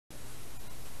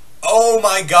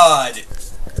my god.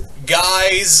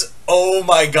 Guys, oh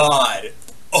my god.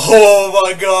 Oh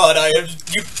my god,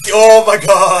 oh my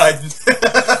god.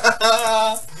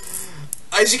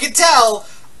 As you can tell,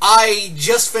 I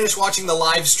just finished watching the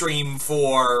live stream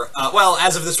for, well,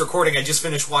 as of this recording, I just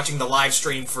finished watching the live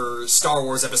stream for Star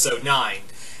Wars Episode 9.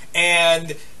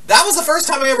 And that was the first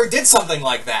time I ever did something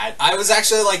like that. I was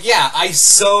actually like, yeah, I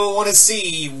so want to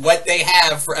see what they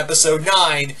have for Episode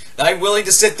 9 that I'm willing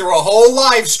to sit through a whole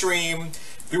live stream,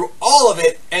 through all of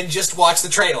it, and just watch the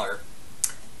trailer.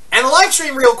 And the live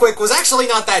stream, real quick, was actually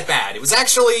not that bad. It was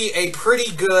actually a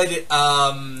pretty good,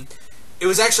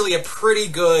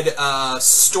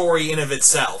 story in of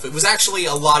itself. It was actually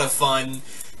a lot of fun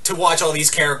to watch all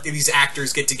these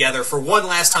actors get together for one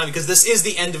last time, because this is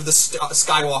the end of the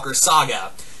Skywalker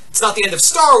saga. It's not the end of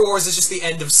Star Wars, it's just the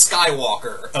end of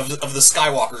Skywalker, of the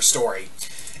Skywalker story.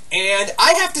 And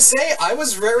I have to say, I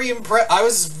was very impressed. I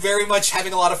was very much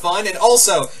having a lot of fun. And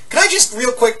also, can I just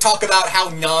real quick talk about how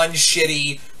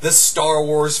non-shitty the Star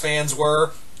Wars fans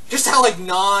were? Just how, like,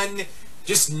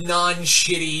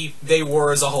 non-shitty they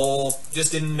were as a whole.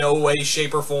 Just in no way,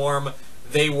 shape, or form.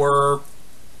 They were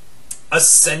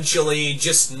essentially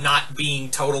just not being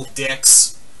total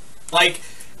dicks. Like,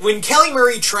 when Kelly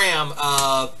Marie Tran,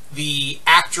 the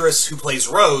actress who plays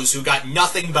Rose, who got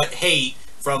nothing but hate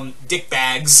from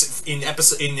dickbags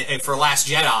for Last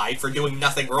Jedi for doing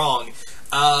nothing wrong,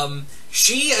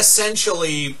 she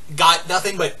essentially got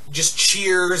nothing but just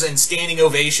cheers and standing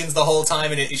ovations the whole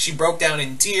time, and she broke down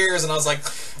in tears, and I was like,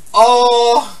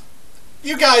 oh,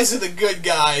 you guys are the good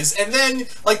guys. And then,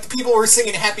 like, the people were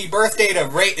singing happy birthday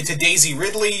to Daisy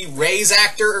Ridley, Rey's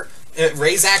actress.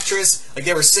 Like,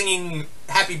 they were singing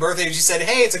happy birthday, and she said,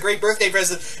 hey, it's a great birthday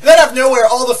present. And then out of nowhere,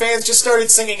 all the fans just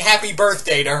started singing happy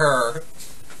birthday to her.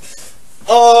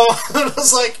 Oh, I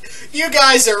was like, you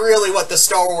guys are really what the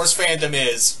Star Wars fandom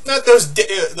is. Not those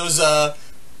dickbags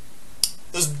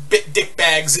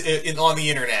on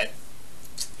the internet.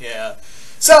 Yeah.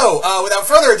 So, without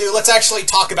further ado, let's actually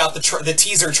talk about the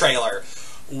teaser trailer.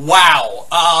 Wow.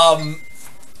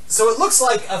 So it looks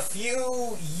like a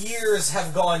few years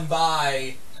have gone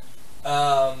by.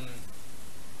 They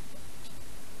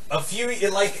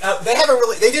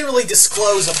didn't really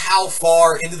disclose of how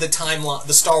far into the timeline,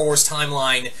 the Star Wars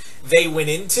timeline, they went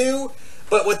into.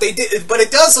 But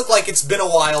it does look like it's been a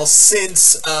while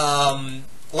since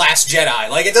Last Jedi.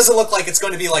 Like, it doesn't look like it's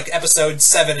going to be like Episode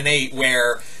 7 and 8,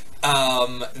 where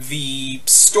the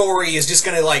story is just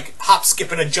going to like hop,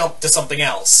 skip, and a jump to something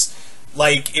else.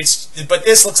 Like, but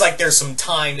this looks like there's some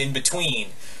time in between.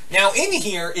 Now, in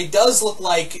here, it does look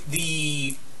like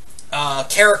the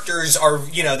characters are,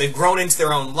 they've grown into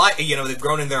their own they've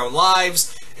grown in their own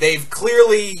lives. They've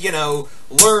clearly,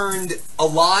 learned a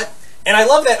lot. And I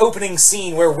love that opening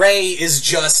scene where Rey is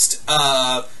just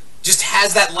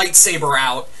has that lightsaber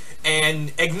out,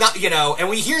 and and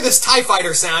we hear this TIE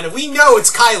fighter sound, and we know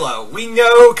it's Kylo. We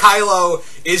know Kylo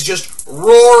is just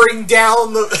roaring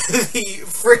down the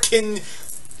frickin',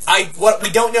 what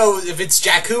we don't know if it's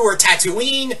Jakku or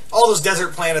Tatooine. All those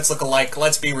desert planets look alike,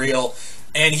 let's be real.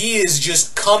 And he is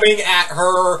just coming at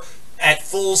her at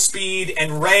full speed,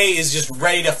 and Rey is just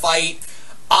ready to fight.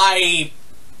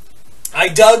 I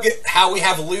dug how we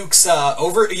have Luke's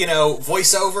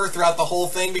voiceover throughout the whole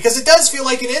thing, because it does feel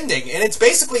like an ending, and it's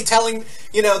basically telling,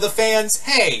 the fans,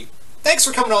 hey, thanks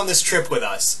for coming on this trip with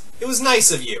us. It was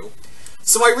nice of you.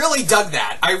 So I really dug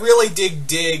that. I really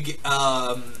dig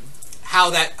how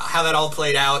that all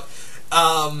played out.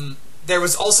 There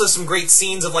was also some great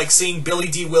scenes of, like, seeing Billy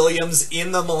D. Williams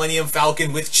in the Millennium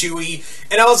Falcon with Chewie,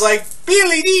 and I was like,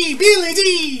 Billy D! Billy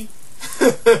D!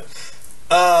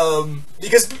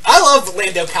 Because I love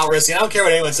Lando Calrissian. I don't care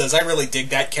what anyone says. I really dig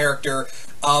that character.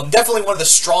 Definitely one of the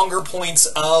stronger points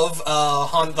of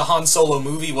the Han Solo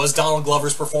movie was Donald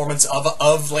Glover's performance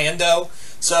of Lando.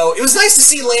 So it was nice to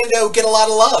see Lando get a lot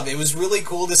of love. It was really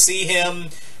cool to see him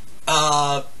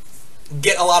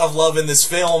get a lot of love in this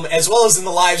film, as well as in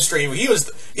the live stream. He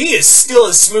is still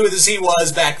as smooth as he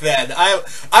was back then.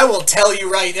 I will tell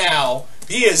you right now,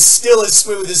 he is still as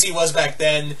smooth as he was back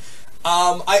then.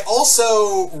 I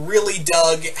also really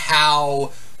dug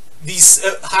how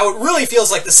it really feels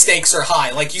like the stakes are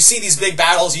high. Like, you see these big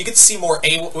battles, you get to see more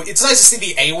it's nice to see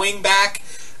the A-Wing back.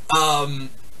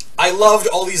 I loved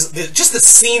all just the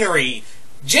scenery.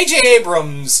 J.J.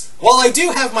 Abrams, while I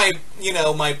do have my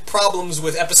problems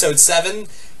with Episode 7,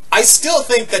 I still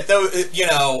think that,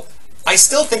 I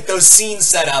still think those scene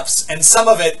setups, and some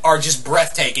of it, are just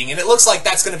breathtaking. And it looks like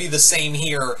that's going to be the same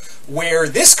here, where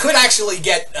this could actually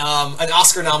get an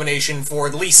Oscar nomination for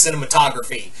at least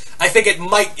cinematography. I think it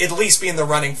might at least be in the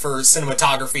running for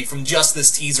cinematography from just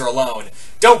this teaser alone.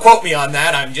 Don't quote me on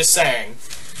that, I'm just saying.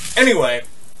 Anyway,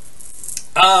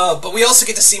 but we also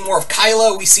get to see more of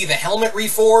Kylo. We see the helmet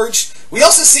reforged. We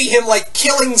also see him like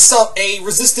killing a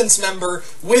Resistance member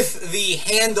with the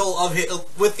handle of his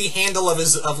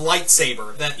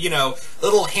lightsaber. That, you know,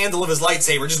 little handle of his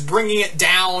lightsaber, just bringing it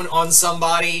down on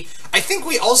somebody. I think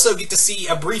we also get to see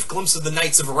a brief glimpse of the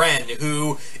Knights of Ren,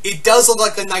 who it does look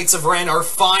like the Knights of Ren are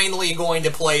finally going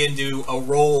to play into a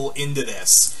role into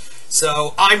this.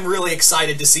 So I'm really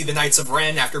excited to see the Knights of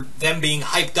Ren after them being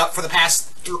hyped up for the past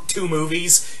 2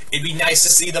 movies. It'd be nice to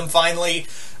see them finally,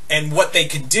 and what they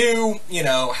could do, you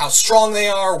know, how strong they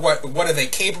are, what are they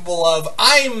capable of.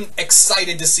 I'm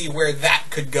excited to see where that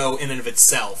could go in and of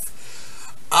itself.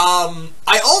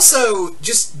 I also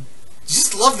just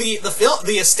love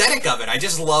the aesthetic of it. I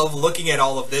just love looking at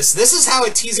all of this. This is how a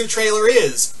teaser trailer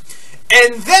is.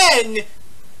 And then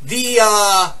the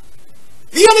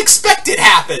unexpected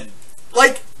happened.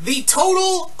 Like, the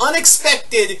total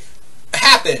unexpected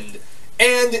happened.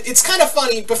 And it's kind of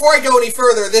funny, before I go any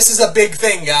further, this is a big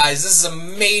thing, guys. This is a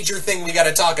major thing we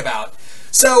gotta talk about.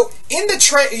 So, in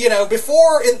the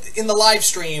before in the live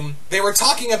stream, they were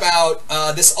talking about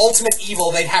this ultimate evil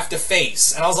they'd have to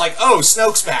face. And I was like, oh,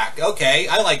 Snoke's back. Okay,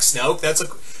 I like Snoke.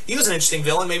 He was an interesting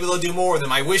villain. Maybe they'll do more with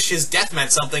him. I wish his death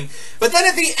meant something. But then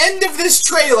at the end of this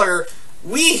trailer,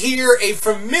 we hear a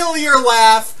familiar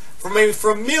laugh from a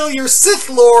familiar Sith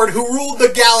Lord who ruled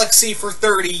the galaxy for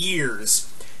 30 years.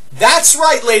 That's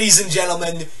right, ladies and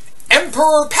gentlemen.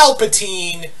 Emperor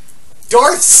Palpatine,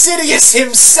 Darth Sidious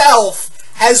himself,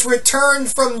 has returned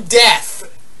from death.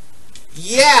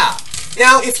 Yeah.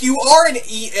 Now, if you are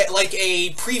like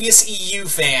a previous EU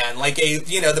fan, like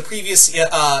the previous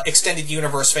extended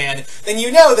universe fan, then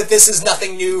you know that this is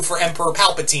nothing new for Emperor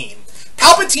Palpatine.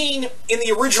 Palpatine, in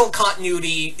the original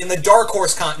continuity, in the Dark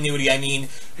Horse continuity, I mean,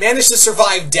 managed to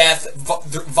survive death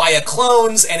via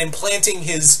clones and implanting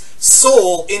his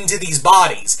soul into these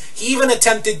bodies. He even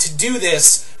attempted to do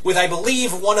this with, I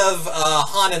believe, one of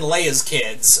Han and Leia's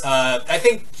kids. I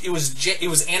think it was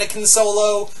Anakin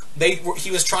Solo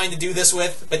he was trying to do this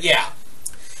with, but yeah.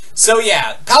 So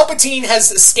yeah, Palpatine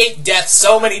has escaped death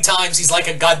so many times he's like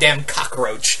a goddamn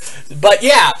cockroach. But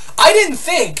yeah, I didn't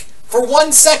think for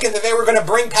 1 second that they were going to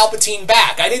bring Palpatine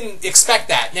back. I didn't expect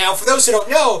that. Now, for those who don't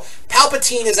know,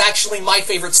 Palpatine is actually my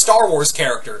favorite Star Wars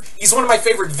character. He's one of my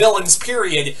favorite villains,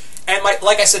 period, and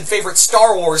like I said, favorite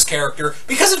Star Wars character,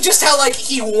 because of just how, like,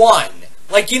 he won.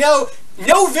 Like, you know,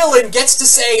 no villain gets to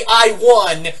say, I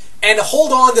won, and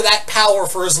hold on to that power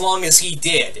for as long as he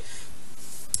did.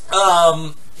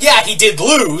 Yeah, he did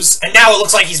lose, and now it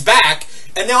looks like he's back,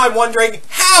 and now I'm wondering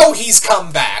how he's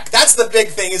come back. That's the big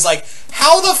thing, is like,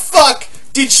 how the fuck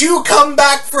did you come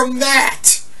back from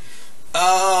that?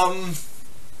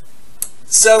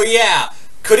 So yeah,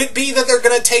 could it be that they're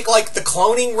gonna take, like, the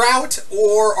cloning route,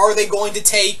 or are they going to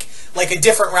take, like, a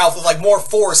different route with, like, more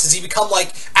force? Has he become,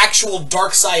 like, actual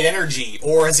dark side energy,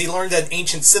 or has he learned an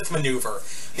ancient Sith maneuver?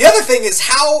 The other thing is,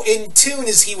 how in tune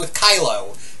is he with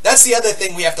Kylo? That's the other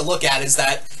thing we have to look at, is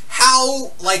that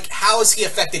how has he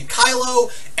affected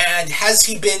Kylo, and has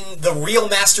he been the real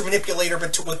master manipulator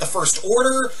with the First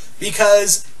Order?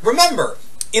 Because, remember,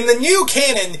 in the new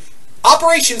canon,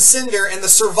 Operation Cinder and the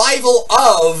survival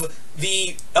of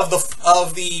the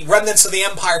remnants of the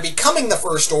Empire becoming the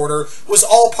First Order was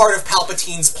all part of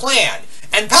Palpatine's plan.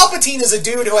 And Palpatine is a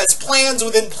dude who has plans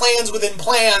within plans within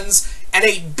plans, and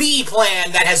a B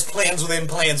plan that has plans within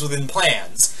plans within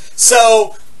plans.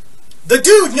 So, the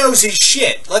dude knows his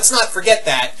shit. Let's not forget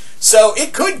that. So,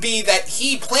 it could be that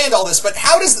he planned all this, but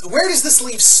where does this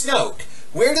leave Snoke?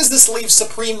 Where does this leave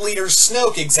Supreme Leader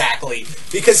Snoke exactly?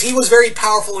 Because he was very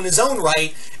powerful in his own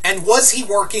right, and was he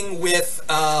working with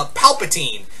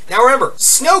Palpatine? Now remember,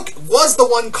 Snoke was the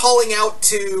one calling out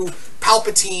to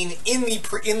Palpatine in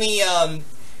the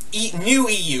new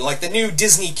EU, like the new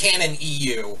Disney canon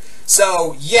EU.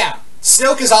 So yeah,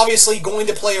 Snoke is obviously going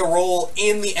to play a role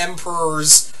in the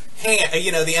Emperor's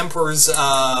the Emperor's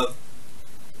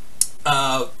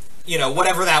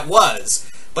whatever that was.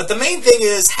 But the main thing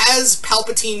is, has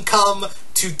Palpatine come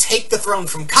to take the throne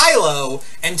from Kylo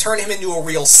and turn him into a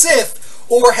real Sith,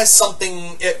 or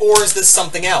is this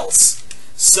something else?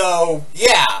 So,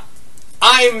 yeah,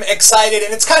 I'm excited,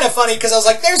 and it's kind of funny, because I was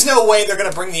like, there's no way they're going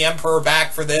to bring the Emperor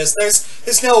back for this.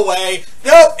 There's no way.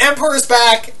 Nope, Emperor's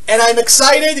back, and I'm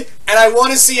excited, and I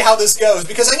want to see how this goes,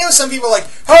 because I know some people are like,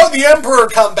 how did the Emperor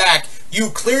come back? You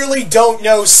clearly don't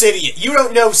know Sidious. You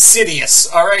don't know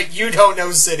Sidious, alright? You don't know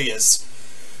Sidious.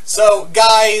 So,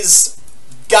 guys,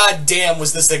 goddamn,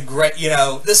 was this a great,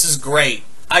 this is great.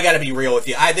 I gotta be real with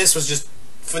you. This was just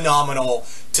phenomenal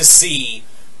to see,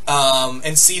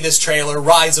 and see this trailer,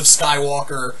 Rise of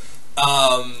Skywalker.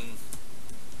 I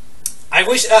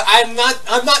wish, I'm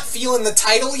not feeling the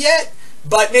title yet,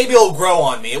 but maybe it'll grow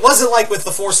on me. It wasn't like with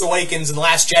The Force Awakens and The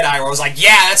Last Jedi where I was like,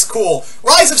 yeah, that's cool.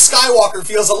 Rise of Skywalker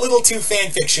feels a little too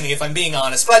fanfiction-y, if I'm being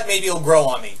honest, but maybe it'll grow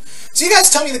on me. So you guys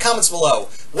tell me in the comments below,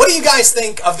 what do you guys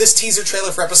think of this teaser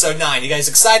trailer for Episode 9? You guys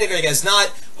excited? Are you guys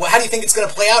not? Well, how do you think it's going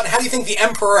to play out? And how do you think the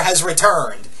Emperor has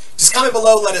returned? Just comment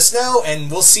below, let us know, and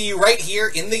we'll see you right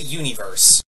here in the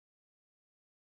Universe.